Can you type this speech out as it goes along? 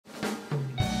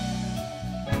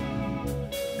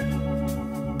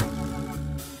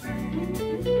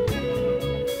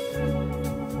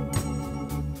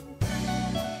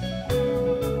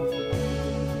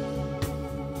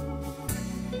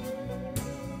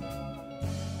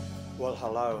Well,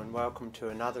 hello and welcome to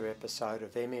another episode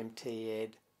of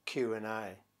MMTed Q&A.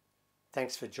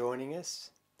 Thanks for joining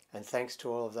us, and thanks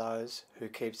to all of those who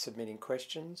keep submitting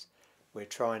questions. We're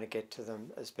trying to get to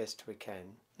them as best we can.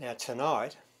 Now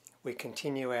tonight, we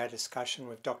continue our discussion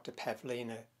with Dr.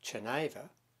 Pavlina Tcherneva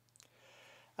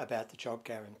about the job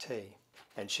guarantee.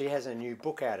 And she has a new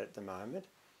book out at the moment,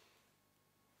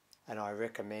 and I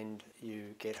recommend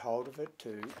you get hold of it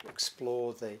to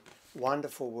explore the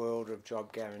wonderful world of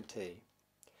job guarantee.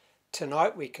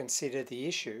 Tonight we consider the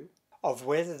issue of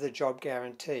whether the job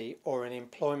guarantee or an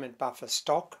employment buffer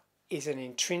stock is an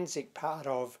intrinsic part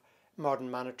of modern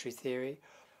monetary theory,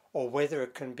 or whether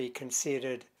it can be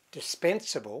considered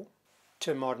dispensable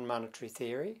to modern monetary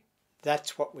theory.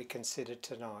 That's what we consider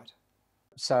tonight.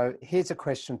 So here's a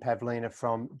question, Pavlina,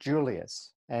 from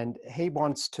Julius. And he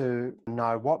wants to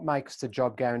know what makes the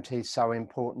job guarantee so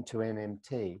important to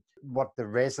MMT. What the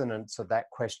resonance of that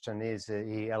question is,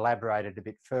 he elaborated a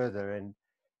bit further. And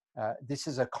this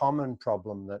is a common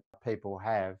problem that people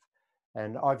have.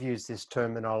 And I've used this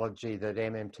terminology that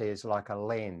MMT is like a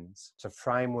lens. It's a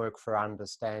framework for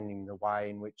understanding the way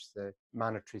in which the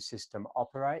monetary system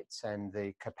operates and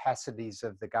the capacities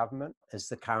of the government as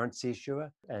the currency issuer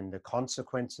and the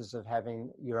consequences of having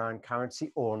your own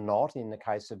currency or not in the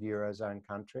case of Eurozone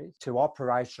countries. To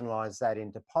operationalise that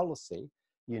into policy,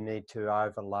 you need to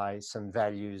overlay some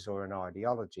values or an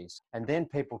ideology. And then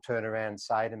people turn around and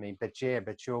say to me, but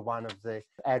you're one of the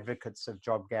advocates of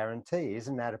job guarantee.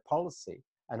 Isn't that a policy?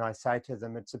 And I say to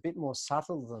them, it's a bit more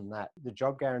subtle than that. The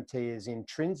job guarantee is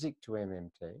intrinsic to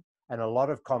MMT. And a lot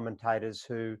of commentators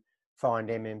who find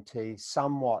MMT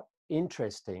somewhat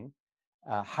interesting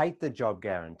hate the job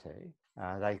guarantee.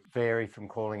 They vary from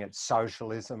calling it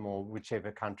socialism or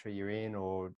whichever country you're in,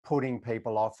 or putting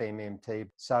people off MMT.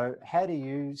 So how do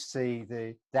you see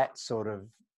that sort of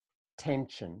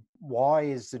tension? Why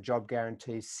is the job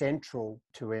guarantee central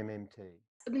to MMT?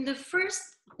 I mean, the first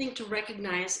thing to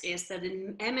recognize is that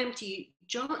in MMT,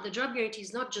 the job guarantee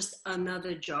is not just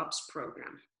another jobs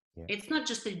program. Yeah. It's not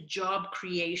just a job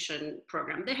creation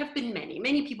program. There have been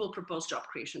many people propose job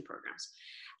creation programs.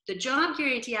 The job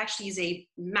guarantee actually is a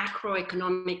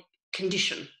macroeconomic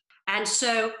condition. And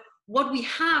so what we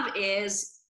have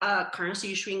is a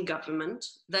currency issuing government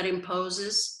that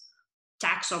imposes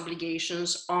tax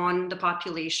obligations on the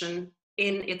population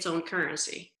in its own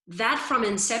currency. That from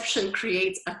inception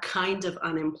creates a kind of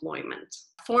unemployment,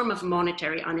 a form of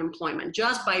monetary unemployment,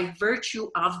 just by virtue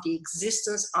of the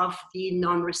existence of the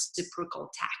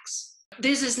non-reciprocal tax.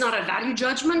 This is not a value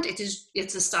judgment,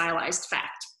 it's a stylized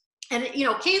fact. And,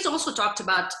 Keynes also talked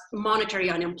about monetary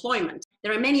unemployment.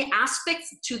 There are many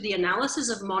aspects to the analysis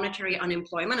of monetary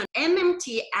unemployment, and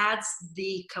MMT adds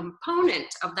the component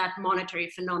of that monetary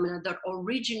phenomenon that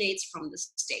originates from the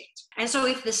state. And so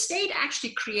if the state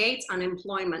actually creates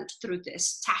unemployment through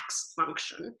this tax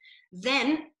function,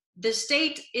 then the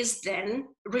state is then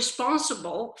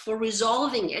responsible for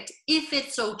resolving it if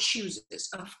it so chooses.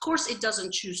 Of course, it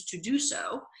doesn't choose to do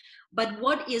so, but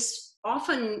what is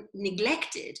often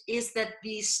neglected is that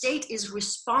the state is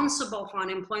responsible for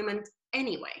unemployment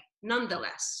anyway,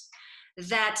 nonetheless.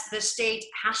 That the state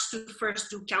has to first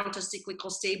do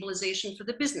counter-cyclical stabilization for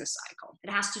the business cycle.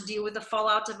 It has to deal with the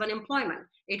fallout of unemployment.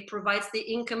 It provides the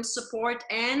income support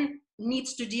and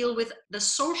needs to deal with the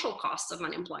social costs of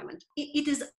unemployment. It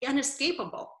is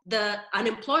inescapable. The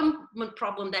unemployment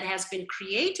problem that has been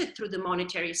created through the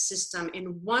monetary system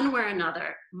in one way or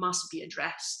another must be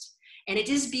addressed. And it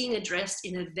is being addressed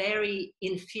in a very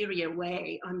inferior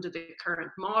way under the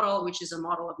current model, which is a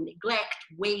model of neglect,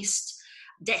 waste,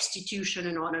 destitution,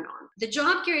 and on and on. The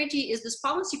job guarantee is this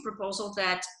policy proposal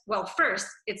that, well, first,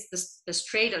 it's the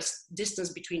straightest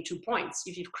distance between 2 points.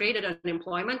 If you've created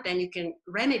unemployment, then you can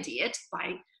remedy it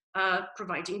by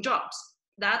providing jobs.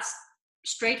 That's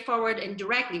straightforward and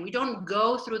directly. We don't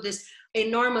go through this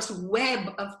enormous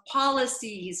web of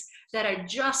policies that are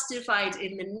justified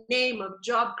in the name of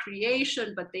job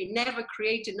creation, but they never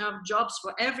create enough jobs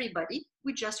for everybody.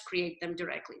 We just create them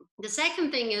directly. The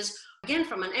second thing is, again,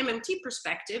 from an MMT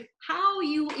perspective, how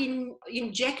you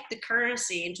inject the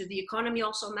currency into the economy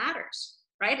also matters,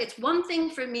 right? It's one thing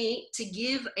for me to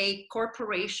give a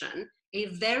corporation a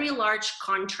very large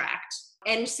contract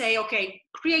and say, okay,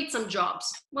 create some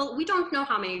jobs. Well, we don't know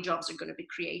how many jobs are going to be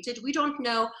created. We don't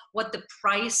know what the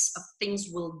price of things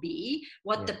will be,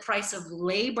 what the price of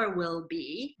labor will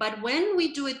be. But when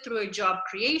we do it through a job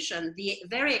creation, the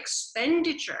very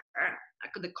expenditure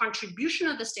the contribution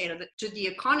of the state to the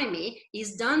economy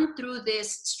is done through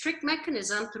this strict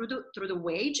mechanism, through the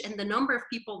wage and the number of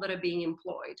people that are being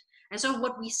employed. And so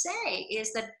what we say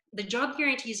is that the job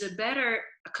guarantee is a better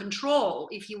control,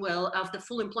 if you will, of the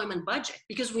full employment budget,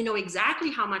 because we know exactly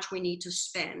how much we need to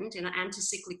spend in an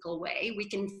anti-cyclical way. We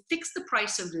can fix the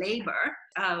price of labor,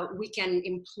 we can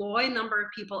employ a number of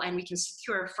people, and we can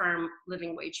secure a firm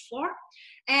living wage floor.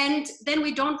 And then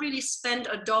we don't really spend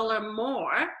a dollar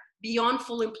more beyond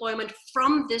full employment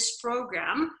from this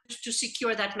program to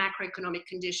secure that macroeconomic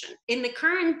condition. In the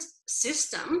current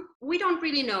system, we don't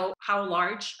really know how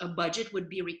large a budget would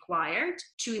be required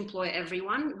to employ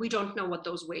everyone. We don't know what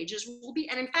those wages will be.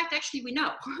 And in fact, actually, we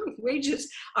know wages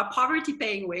are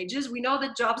poverty-paying wages. We know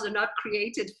that jobs are not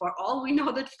created for all. We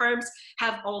know that firms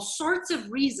have all sorts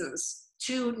of reasons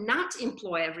to not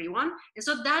employ everyone. And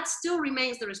so that still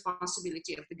remains the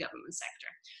responsibility of the government sector.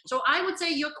 So I would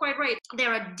say you're quite right.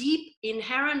 There are deep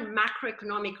inherent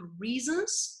macroeconomic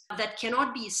reasons that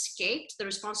cannot be escaped. The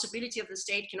responsibility of the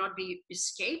state cannot be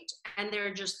escaped. And there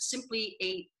are just simply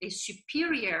a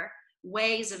superior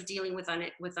ways of dealing with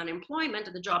unemployment,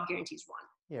 and the job guarantee is one.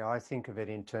 Yeah, I think of it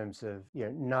in terms of,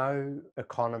 no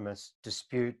economist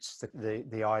disputes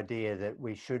the idea that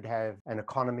we should have an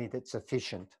economy that's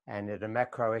efficient. And at a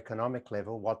macroeconomic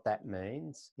level, what that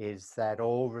means is that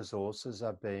all resources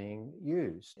are being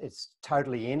used. It's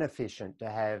totally inefficient to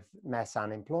have mass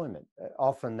unemployment.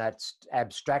 Often that's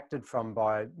abstracted from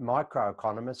by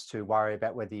microeconomists who worry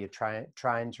about whether your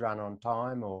trains run on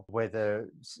time or whether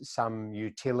some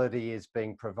utility is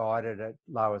being provided at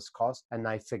lowest cost, and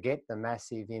they forget the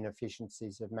massive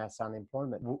inefficiencies of mass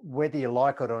unemployment. Whether you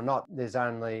like it or not, there's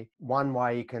only one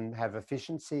way you can have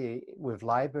efficiency with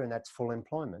labour, and that's full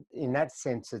employment. In that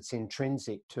sense, it's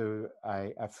intrinsic to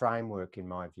a framework, in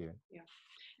my view. Yeah.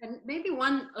 And maybe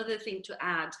one other thing to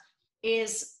add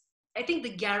is, I think the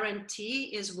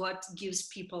guarantee is what gives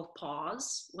people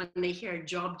pause when they hear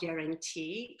job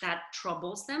guarantee. That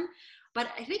troubles them. But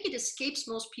I think it escapes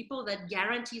most people that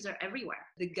guarantees are everywhere.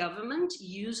 The government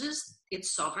uses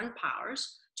its sovereign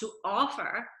powers to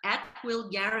offer at-will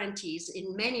guarantees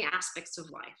in many aspects of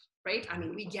life, right? I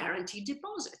mean, we guarantee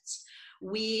deposits.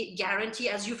 We guarantee,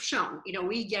 as you've shown,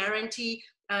 we guarantee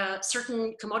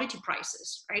certain commodity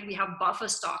prices, right? We have buffer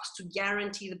stocks to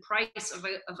guarantee the price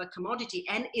of a commodity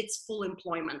and its full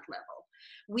employment level.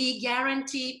 We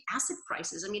guarantee asset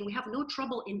prices. I mean, we have no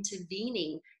trouble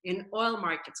intervening in oil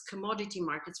markets, commodity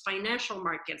markets, financial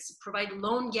markets, provide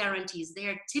loan guarantees. They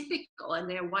are typical and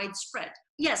they're widespread.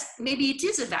 Yes, maybe it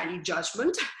is a value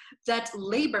judgment that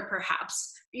labor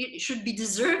perhaps it should be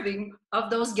deserving of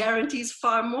those guarantees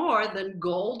far more than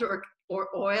gold or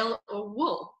oil or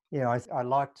wool. Yeah, I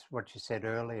liked what you said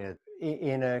earlier.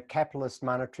 In a capitalist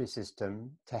monetary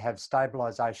system, to have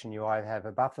stabilisation, you either have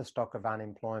a buffer stock of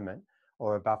unemployment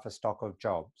or a buffer stock of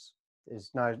jobs. There's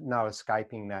no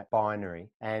escaping that binary.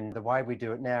 And the way we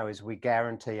do it now is we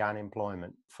guarantee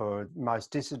unemployment. For most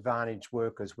disadvantaged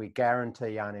workers, we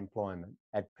guarantee unemployment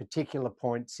at particular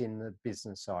points in the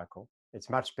business cycle. It's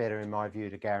much better, in my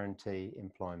view, to guarantee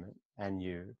employment, and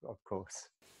you, of course.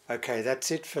 Okay,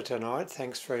 that's it for tonight.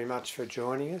 Thanks very much for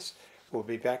joining us. We'll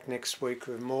be back next week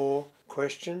with more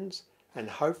questions and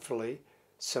hopefully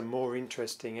some more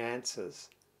interesting answers.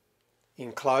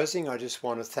 In closing, I just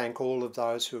want to thank all of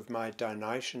those who have made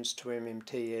donations to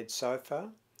MMTed so far.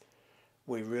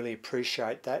 We really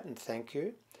appreciate that, and thank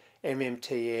you.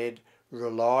 MMTed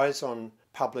relies on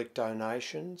public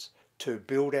donations to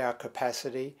build our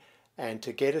capacity and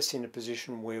to get us in a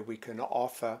position where we can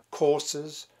offer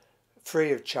courses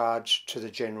free of charge to the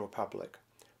general public.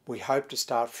 We hope to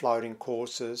start floating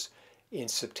courses in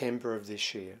September of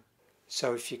this year.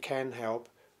 So if you can help,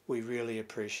 we really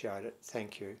appreciate it.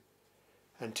 Thank you.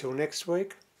 Until next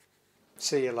week,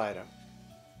 see you later.